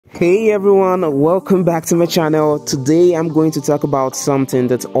Hey everyone, welcome back to my channel. Today I'm going to talk about something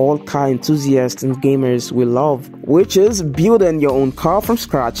that all car enthusiasts and gamers will love, which is building your own car from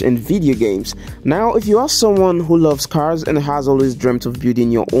scratch in video games. Now, if you are someone who loves cars and has always dreamt of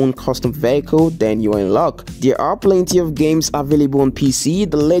building your own custom vehicle, then you're in luck. There are plenty of games available on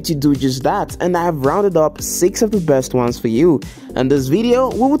PC that let you do just that, and I have rounded up 6 of the best ones for you. In this video,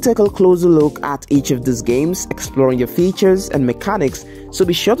 we will take a closer look at each of these games, exploring your features and mechanics, so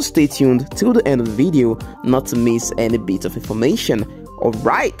be sure to stay tuned till the end of the video not to miss any bit of information.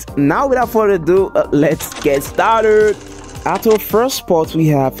 Alright, now without further ado, let's get started. At our first spot we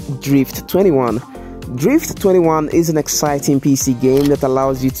have Dreamt 21. Dreamt 21 is an exciting PC game that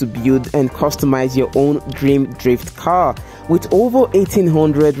allows you to build and customize your own dream drift car. With over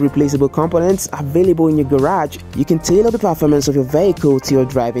 1800 replaceable components available in your garage, you can tailor the performance of your vehicle to your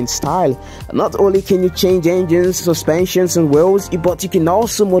driving style. Not only can you change engines, suspensions and wheels, but you can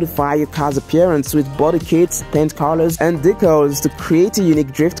also modify your car's appearance with body kits, paint colors and decals to create a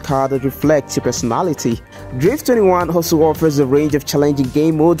unique drift car that reflects your personality. Dreamt 21 also offers a range of challenging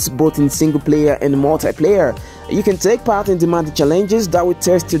game modes both in single player and multiplayer. You can take part in demanding challenges that will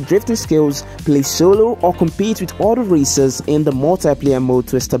test your drifting skills, play solo or compete with other racers in the multiplayer mode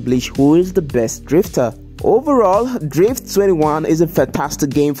to establish who is the best drifter. Overall, Dreamt 21 is a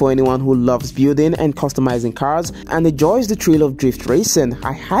fantastic game for anyone who loves building and customizing cars and enjoys the thrill of drift racing.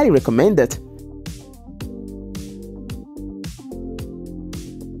 I highly recommend it.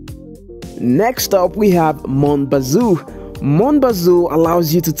 Next up we have Monbazoo. Monbazoo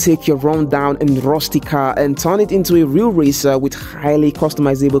allows you to take your rundown and rusty car and turn it into a real racer with highly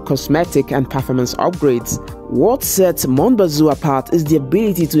customizable cosmetic and performance upgrades. What sets Monbazoo apart is the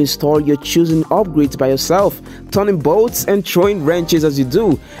ability to install your chosen upgrades by yourself, turning bolts and throwing wrenches as you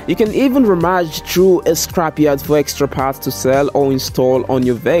do. You can even rummage through a scrapyard for extra parts to sell or install on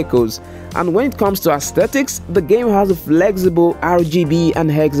your vehicles. And when it comes to aesthetics, the game has a flexible RGB and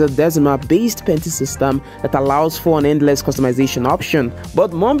hexadecimal based painting system that allows for an endless customization option.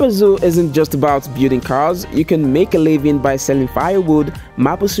 But Monbazoo isn't just about building cars. You can make a living by selling firewood,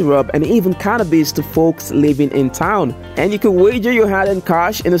 maple syrup and even cannabis to folks living in town. And you can wager your hard-earned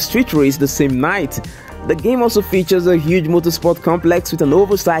cash in a street race the same night. The game also features a huge motorsport complex with an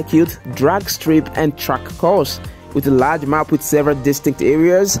oval circuit, drag strip and track course. With a large map with several distinct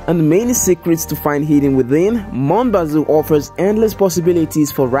areas and many secrets to find hidden within, Monbazoo offers endless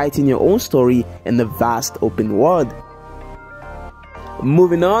possibilities for writing your own story in the vast open world.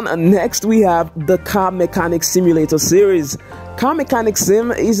 Moving on, next we have the Car Mechanic Simulator series. Car Mechanic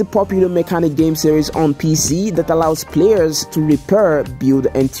Sim is a popular mechanic game series on PC that allows players to repair, build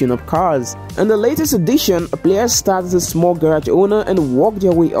and tune up cars. In the latest edition, players start as a small garage owner and work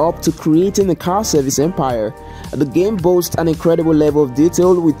their way up to creating a car service empire. The game boasts an incredible level of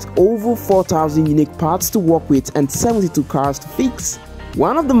detail with over 4,000 unique parts to work with and 72 cars to fix.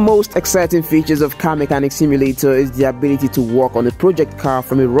 One of the most exciting features of Car Mechanic Simulator is the ability to work on a project car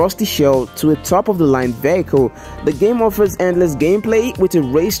from a rusty shell to a top-of-the-line vehicle. The game offers endless gameplay with a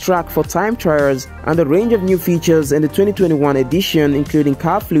racetrack for time trials and a range of new features in the 2021 edition, including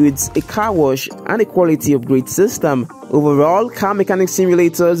car fluids, a car wash, and a quality upgrade system. Overall, Car Mechanic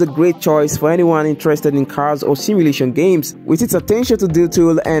Simulator is a great choice for anyone interested in cars or simulation games. With its attention to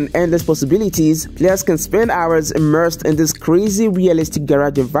detail and endless possibilities, players can spend hours immersed in this crazy realistic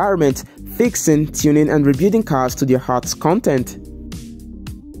garage environment, fixing, tuning and rebuilding cars to their heart's content.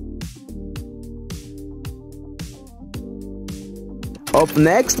 Up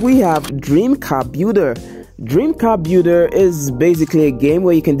next we have Dream Car Builder. Dream Car Builder is basically a game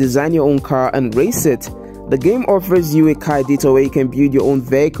where you can design your own car and race it. The game offers you a car editor where you can build your own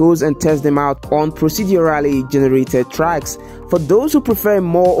vehicles and test them out on procedurally generated tracks. For those who prefer a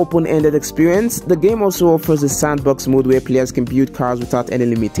more open-ended experience, the game also offers a sandbox mode where players can build cars without any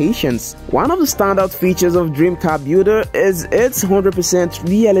limitations. One of the standout features of Dream Car Builder is its 100%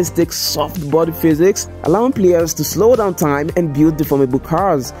 realistic soft body physics, allowing players to slow down time and build deformable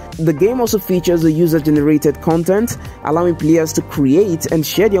cars. The game also features a user-generated content, allowing players to create and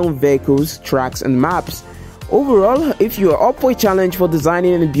share their own vehicles, tracks and maps. Overall, if you are up for a challenge for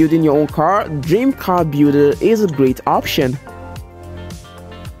designing and building your own car, Dream Car Builder is a great option.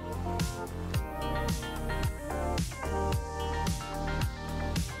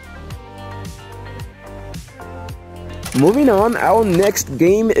 Moving on, our next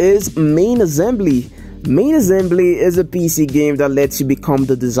game is Main Assembly. Main Assembly is a PC game that lets you become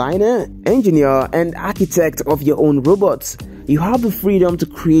the designer, engineer, and architect of your own robots. You have the freedom to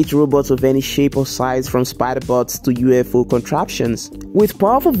create robots of any shape or size, from spider bots to UFO contraptions. With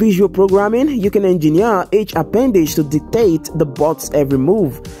powerful visual programming, you can engineer each appendage to dictate the bot's every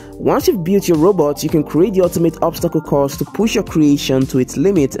move. Once you've built your robot, you can create the ultimate obstacle course to push your creation to its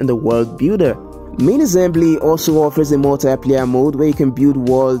limit in the world builder. Main Assembly also offers a multiplayer mode where you can build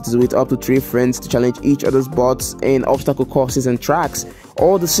worlds with up to 3 friends to challenge each other's bots in obstacle courses and tracks,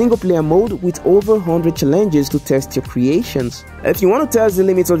 or the single player mode with over 100 challenges to test your creations. If you want to test the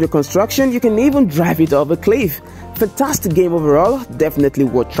limits of your construction, you can even drive it off a cliff. Fantastic game overall, definitely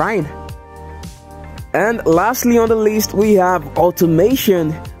worth trying. And lastly on the list, we have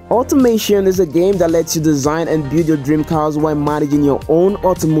Automation. Automation is a game that lets you design and build your dream cars while managing your own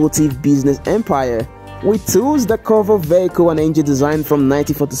automotive business empire. With tools that cover vehicle and engine design from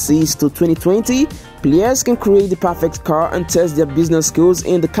 1946 to 2020, players can create the perfect car and test their business skills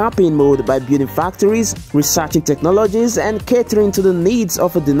in the campaign mode by building factories, researching technologies, and catering to the needs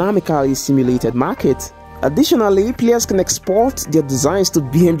of a dynamically simulated market. Additionally, players can export their designs to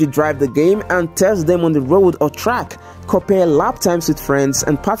BMG Drive the game and test them on the road or track, compare lap times with friends,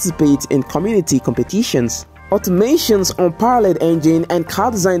 and participate in community competitions. Automation's unparalleled engine and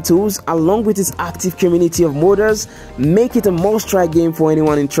car design tools, along with its active community of modders, make it a must-try game for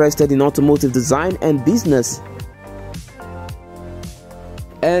anyone interested in automotive design and business.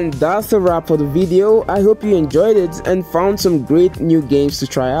 And that's a wrap for the video. I hope you enjoyed it and found some great new games to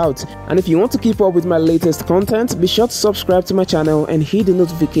try out. And if you want to keep up with my latest content, be sure to subscribe to my channel and hit the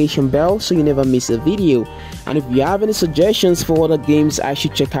notification bell so you never miss a video. And if you have any suggestions for other games I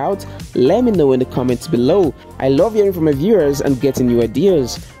should check out, let me know in the comments below. I love hearing from my viewers and getting new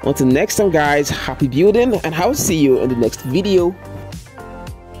ideas. Until next time guys, happy building, and I'll see you in the next video.